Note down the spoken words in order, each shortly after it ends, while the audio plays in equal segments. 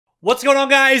What's going on,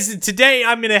 guys? Today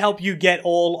I'm going to help you get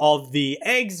all of the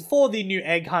eggs for the new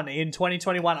egg hunt in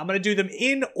 2021. I'm going to do them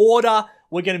in order.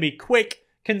 We're going to be quick,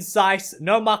 concise,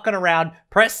 no mucking around.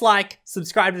 Press like,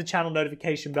 subscribe to the channel,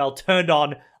 notification bell turned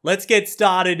on. Let's get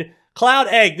started. Cloud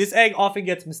egg. This egg often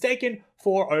gets mistaken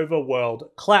for overworld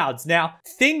clouds. Now,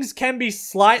 things can be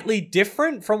slightly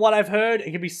different from what I've heard.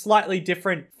 It can be slightly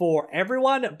different for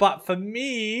everyone, but for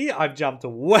me, I've jumped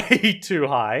way too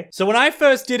high. So when I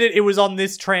first did it, it was on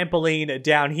this trampoline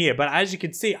down here, but as you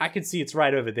can see, I can see it's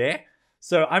right over there.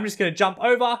 So I'm just gonna jump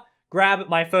over, grab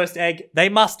my first egg. They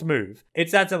must move.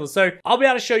 It's that simple. So I'll be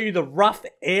able to show you the rough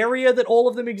area that all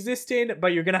of them exist in, but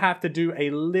you're going to have to do a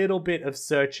little bit of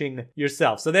searching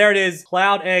yourself. So there it is,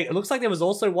 cloud egg. It looks like there was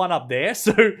also one up there,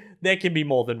 so there can be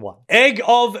more than one. Egg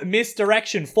of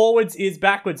misdirection. Forwards is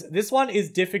backwards. This one is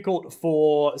difficult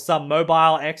for some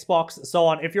mobile, Xbox, so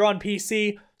on. If you're on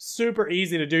PC, super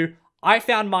easy to do. I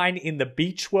found mine in the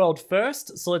beach world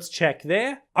first, so let's check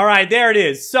there. All right, there it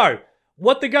is. So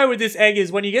what the go with this egg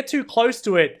is when you get too close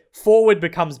to it, forward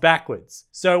becomes backwards.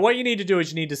 So what you need to do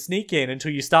is you need to sneak in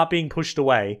until you start being pushed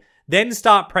away, then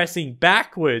start pressing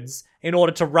backwards in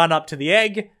order to run up to the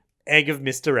egg of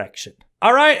misdirection.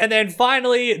 All right, and then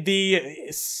finally,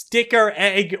 the sticker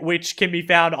egg, which can be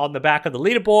found on the back of the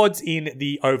leaderboards in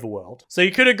the overworld. So you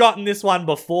could have gotten this one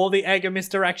before the egg of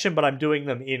misdirection, but I'm doing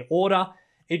them in order.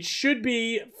 It should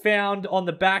be found on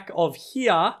the back of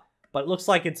here, but it looks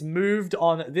like it's moved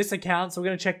on this account, so we're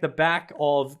going to check the back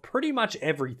of pretty much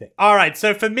everything. All right,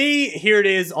 so for me, here it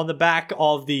is on the back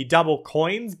of the double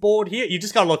coins board here. You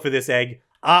just got to look for this egg.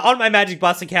 On my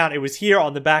Magicbus account, it was here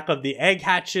on the back of the egg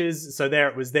hatches, so there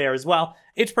it was there as well.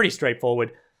 It's pretty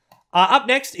straightforward. Up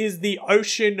next is the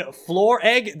ocean floor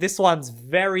egg. This one's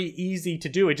very easy to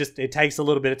do. It takes a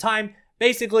little bit of time.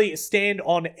 Basically, stand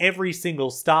on every single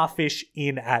starfish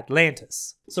in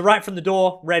Atlantis. So right from the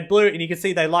door, red, blue, and you can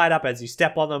see they light up as you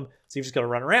step on them. So you've just got to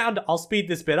run around. I'll speed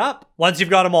this bit up. Once you've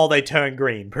got them all, they turn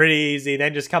green. Pretty easy.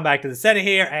 Then just come back to the center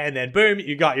here, and then boom,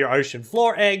 you got your ocean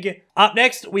floor egg. Up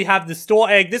next, we have the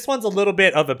store egg. This one's a little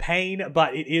bit of a pain,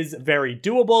 but it is very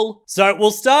doable. So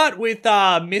we'll start with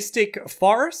Mystic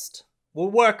Forest. We'll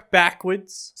work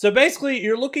backwards. So basically,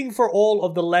 you're looking for all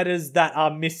of the letters that are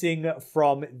missing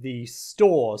from the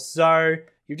store. So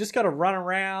you just got to run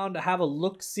around, have a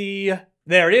look-see.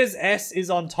 There it is. S is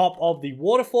on top of the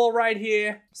waterfall right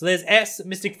here. So there's S,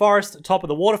 Mystic Forest, top of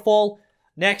the waterfall.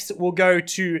 Next, we'll go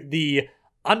to the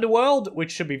Underworld,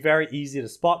 which should be very easy to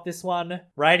spot this one.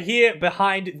 Right here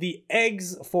behind the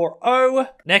eggs for O.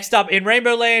 Next up in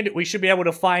Rainbow Land, we should be able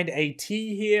to find a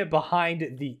T here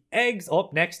behind the eggs. Oh,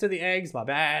 next to the eggs, my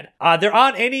bad. There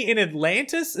aren't any in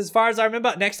Atlantis as far as I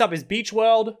remember. Next up is Beach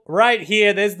World. Right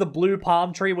here, there's the blue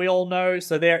palm tree we all know.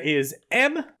 So there is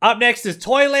M. Up next is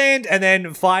Toyland. And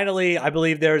then finally, I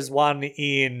believe there's one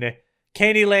in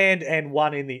Candyland and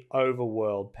one in the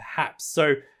Overworld, perhaps.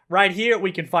 So right here,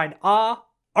 we can find R.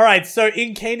 All right, so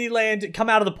in Candyland, come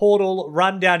out of the portal,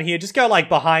 run down here, just go like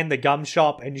behind the gum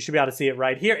shop and you should be able to see it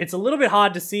right here. It's a little bit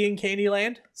hard to see in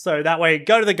Candyland, so that way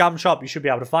go to the gum shop, you should be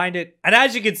able to find it. And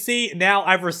as you can see, now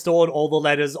I've restored all the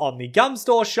letters on the gum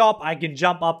store shop. I can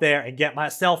jump up there and get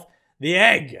myself the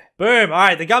egg. Boom, all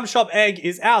right, the gum shop egg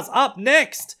is ours. Up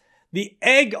next, the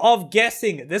egg of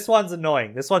guessing. This one's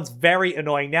annoying. This one's very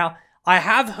annoying. Now, I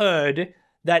have heard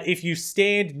that if you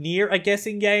stand near a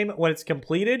guessing game when it's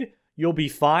completed, you'll be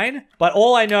fine. But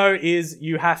all I know is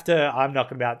you have to, I'm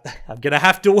gonna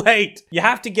have to wait. You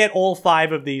have to get all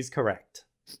 5 of these correct.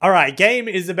 All right, game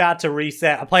is about to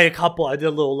reset. I played I did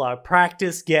a little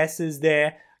practice guesses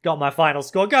there. Got my final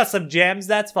score, got some gems,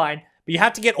 that's fine. But you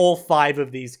have to get all 5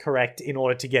 of these correct in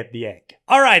order to get the egg.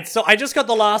 All right, so I just got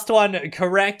the last one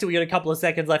correct. We got a couple of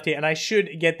seconds left here and I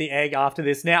should get the egg after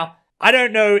this. Now, I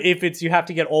don't know if it's you have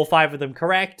to get all 5 of them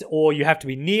correct, or you have to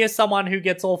be near someone who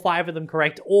gets all 5 of them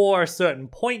correct, or a certain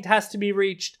point has to be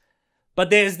reached,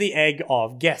 but there's the egg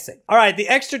of guessing. All right, the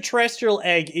extraterrestrial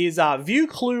egg is view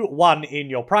clue 1 in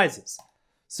your prizes.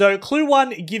 So clue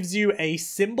 1 gives you a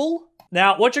symbol.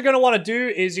 Now, what you're going to want to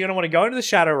do is you're going to want to go into the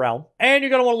Shadow Realm, and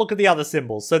you're going to want to look at the other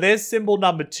symbols. So there's symbol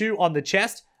number 2 on the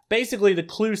chest. Basically, the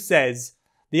clue says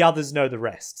the others know the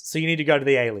rest. So you need to go to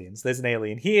the aliens. There's an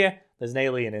alien here. There's an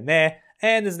alien in there,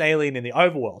 and there's an alien in the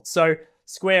overworld. So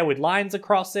square with lines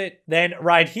across it. Then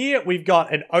right here, we've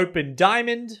got an open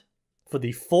diamond for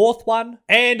the 4th one.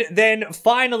 And then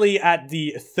finally at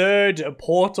the 3rd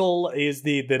portal is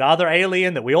the other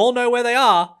alien that we all know where they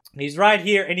are. He's right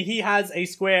here, and he has a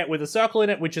square with a circle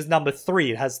in it, which is number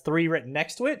 3. It has 3 written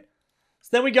next to it. So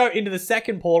then we go into the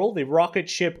 2nd portal, the rocket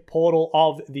ship portal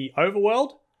of the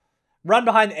overworld. Run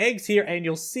behind the eggs here, and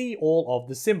you'll see all of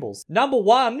the symbols. Number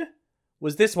 1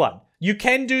 was this one. You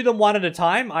can do them one at a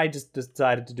time. I just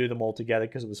decided to do them all together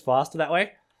because it was faster that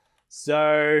way.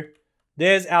 So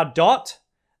there's our dot.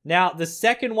 Now, the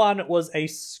second one was a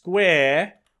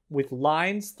square with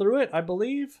lines through it, I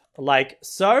believe. Like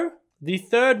so. The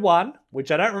third one, which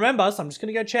I don't remember, so I'm just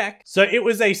going to go check. So it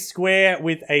was a square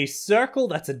with a circle.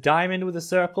 That's a diamond with a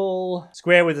circle.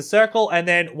 Square with a circle. And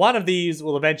then one of these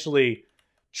will eventually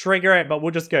trigger it, but we'll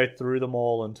just go through them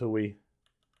all until we...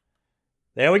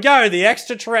 There we go, the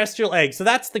extraterrestrial egg. So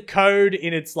that's the code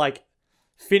in its, like,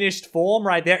 finished form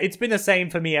right there. It's been the same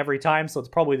for me every time, so it's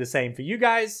probably the same for you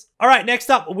guys. All right, next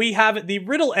up, we have the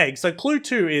riddle egg. So clue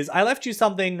 2 is, I left you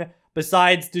something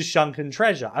besides the sunken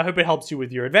treasure. I hope it helps you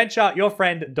with your adventure. Your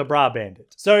friend, Debra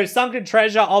Bandit. So sunken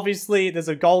treasure, obviously, there's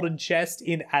a golden chest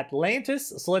in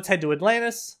Atlantis. So let's head to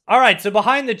Atlantis. All right, so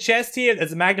behind the chest here,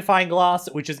 there's a magnifying glass,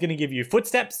 which is going to give you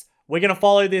footsteps. We're going to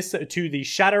follow this to the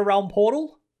Shadow Realm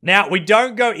portal. Now, we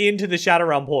don't go into the Shadow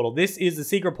Realm portal. This is the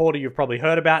secret portal you've probably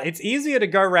heard about. It's easier to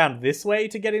go around this way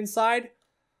to get inside.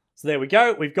 So there we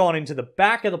go. We've gone into the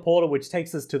back of the portal, which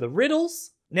takes us to the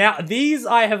riddles. Now, these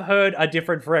I have heard are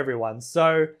different for everyone.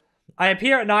 So, I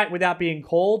appear at night without being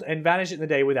called and vanish in the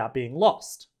day without being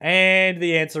lost. And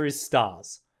the answer is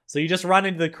stars. So you just run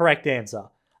into the correct answer.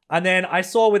 And then I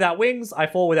soar without wings, I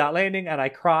fall without landing, and I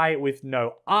cry with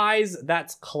no eyes.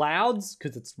 That's clouds,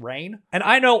 because it's rain. And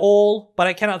I know all, but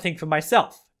I cannot think for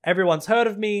myself. Everyone's heard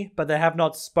of me, but they have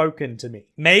not spoken to me.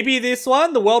 Maybe this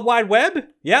one, the World Wide Web?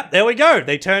 Yep, there we go.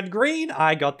 They turned green,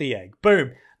 I got the egg.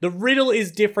 Boom. The riddle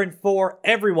is different for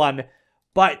everyone,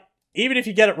 but even if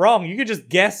you get it wrong, you could just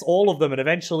guess all of them and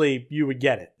eventually you would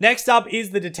get it. Next up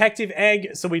is the detective egg.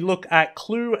 So we look at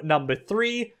clue number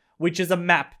 3, which is a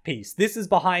map piece. This is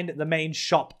behind the main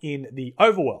shop in the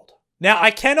overworld. Now, I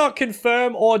cannot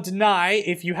confirm or deny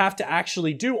if you have to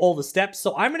actually do all the steps,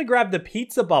 so I'm going to grab the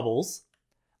pizza bubbles.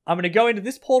 I'm going to go into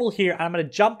this portal here, and I'm going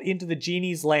to jump into the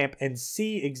genie's lamp and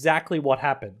see exactly what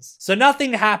happens. So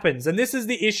nothing happens, and this is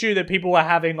the issue that people were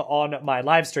having on my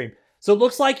live stream. So it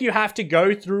looks like you have to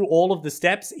go through all of the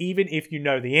steps, even if you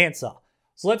know the answer.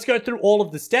 So let's go through all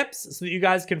of the steps so that you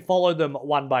guys can follow them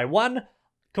one by one.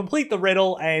 Complete the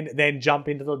riddle, and then jump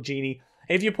into the genie.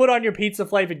 If you put on your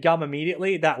pizza-flavored gum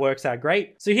immediately, that works out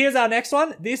great. So here's our next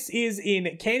one. This is in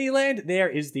Candyland. There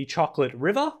is the chocolate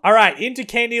river. All right, into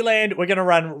Candyland, we're going to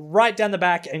run right down the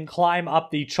back and climb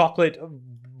up the chocolate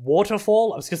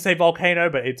waterfall. I was going to say volcano,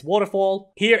 but it's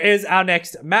waterfall. Here is our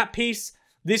next map piece.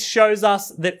 This shows us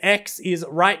that X is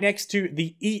right next to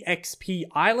the EXP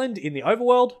island in the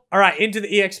overworld. All right, into the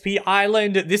EXP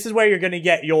island. This is where you're going to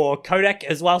get your codec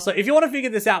as well. So if you want to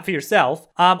figure this out for yourself,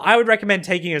 I would recommend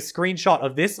taking a screenshot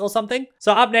of this or something.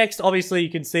 So up next, obviously, you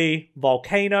can see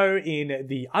volcano in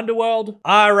the underworld.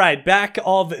 All right, back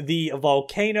of the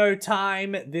volcano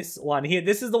time. This one here.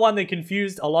 This is the one that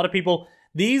confused a lot of people.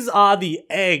 These are the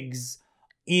eggs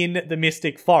in the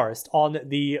Mystic Forest on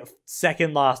the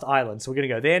second last island. So we're going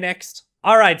to go there next.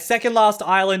 All right, second last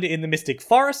island in the Mystic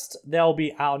Forest. There'll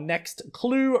be our next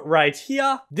clue right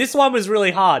here. This one was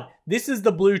really hard. This is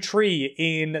the blue tree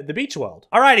in the beach world.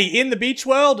 Alrighty, in the beach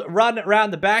world, run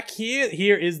around the back here.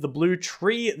 Here is the blue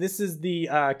tree. This is the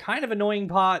kind of annoying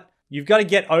part. You've got to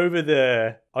get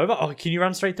over oh, can you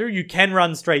run straight through? You can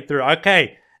run straight through.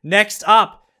 Okay, next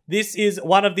up. This is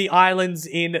one of the islands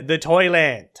in the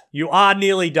Toyland. You are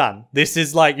nearly done. This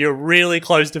is like, you're really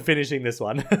close to finishing this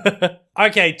one.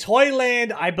 Okay,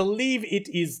 Toyland, I believe it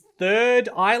is third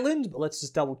island, but let's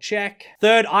just double check.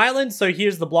 Third island, so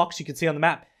here's the blocks you can see on the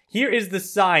map. Here is the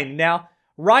sign. Now,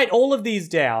 write all of these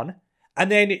down, and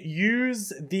then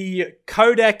use the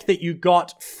codec that you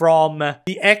got from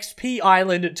the XP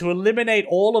island to eliminate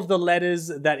all of the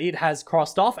letters that it has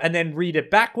crossed off, and then read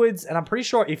it backwards. And I'm pretty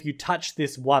sure if you touch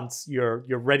this once, you're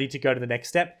ready to go to the next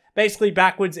step. Basically,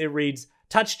 backwards, it reads,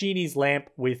 touch genie's lamp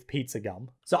with pizza gum.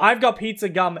 So I've got pizza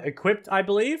gum equipped, I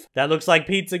believe. That looks like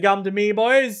pizza gum to me,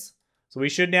 boys. So we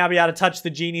should now be able to touch the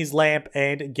genie's lamp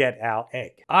and get our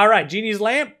egg. All right, genie's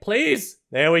lamp, please.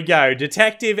 There we go.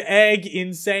 Detective egg,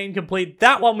 insane complete.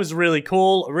 That one was really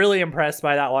cool. Really impressed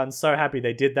by that one. So happy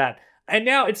they did that. And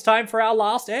now it's time for our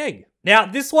last egg. Now,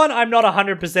 this one I'm not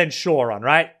 100% sure on,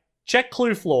 right? Check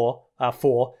clue 4.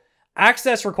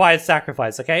 Access requires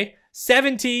sacrifice, okay?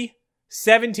 70,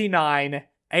 79,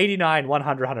 89,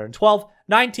 100, 112,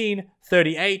 19,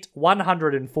 38,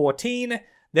 114.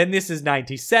 Then this is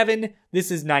 97, this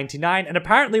is 99, and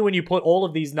apparently when you put all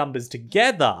of these numbers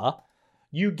together,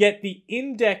 you get the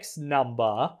index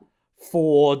number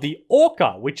for the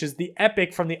orca, which is the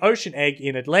epic from the ocean egg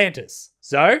in Atlantis.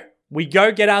 So, we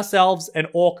go get ourselves an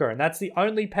orca, and that's the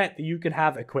only pet that you can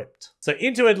have equipped. So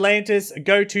into Atlantis,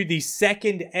 go to the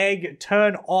second egg,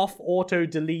 turn off auto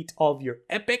delete of your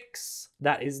epics.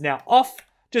 That is now off.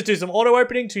 Just do some auto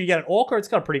opening till you get an orca. It's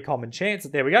got a pretty common chance.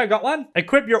 There we go, got one.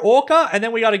 Equip your orca, and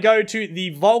then we got to go to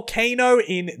the volcano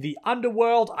in the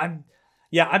underworld. I'm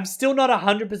still not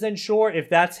 100% sure if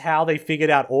that's how they figured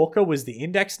out orca was the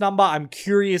index number. I'm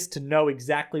curious to know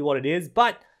exactly what it is,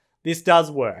 but this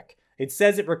does work. It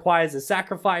says it requires a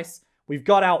sacrifice. We've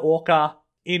got our orca.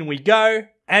 In we go.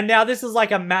 And now this is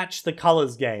like a match the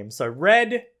colors game. So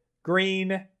red,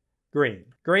 green, green.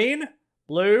 Green,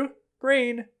 blue,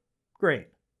 green, green.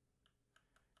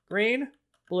 Green,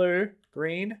 blue,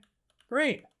 green,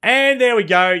 green. And there we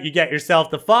go. You get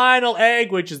yourself the final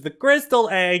egg, which is the crystal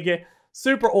egg.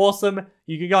 Super awesome.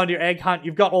 You can go on your egg hunt.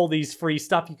 You've got all these free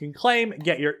stuff you can claim.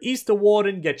 Get your Easter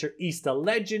Warden. Get your Easter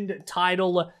Legend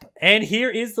title. And here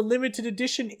is the limited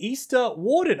edition Easter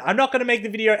Warden. I'm not going to make the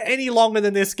video any longer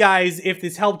than this, guys. If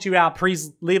this helped you out,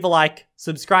 please leave a like,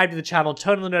 subscribe to the channel,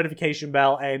 turn on the notification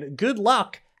bell, and good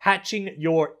luck hatching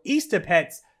your Easter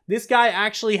pets. This guy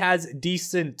actually has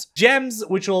decent gems,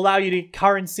 which will allow you to get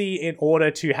currency in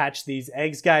order to hatch these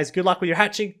eggs, guys. Good luck with your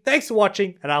hatching. Thanks for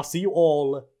watching, and I'll see you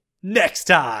all next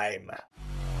time.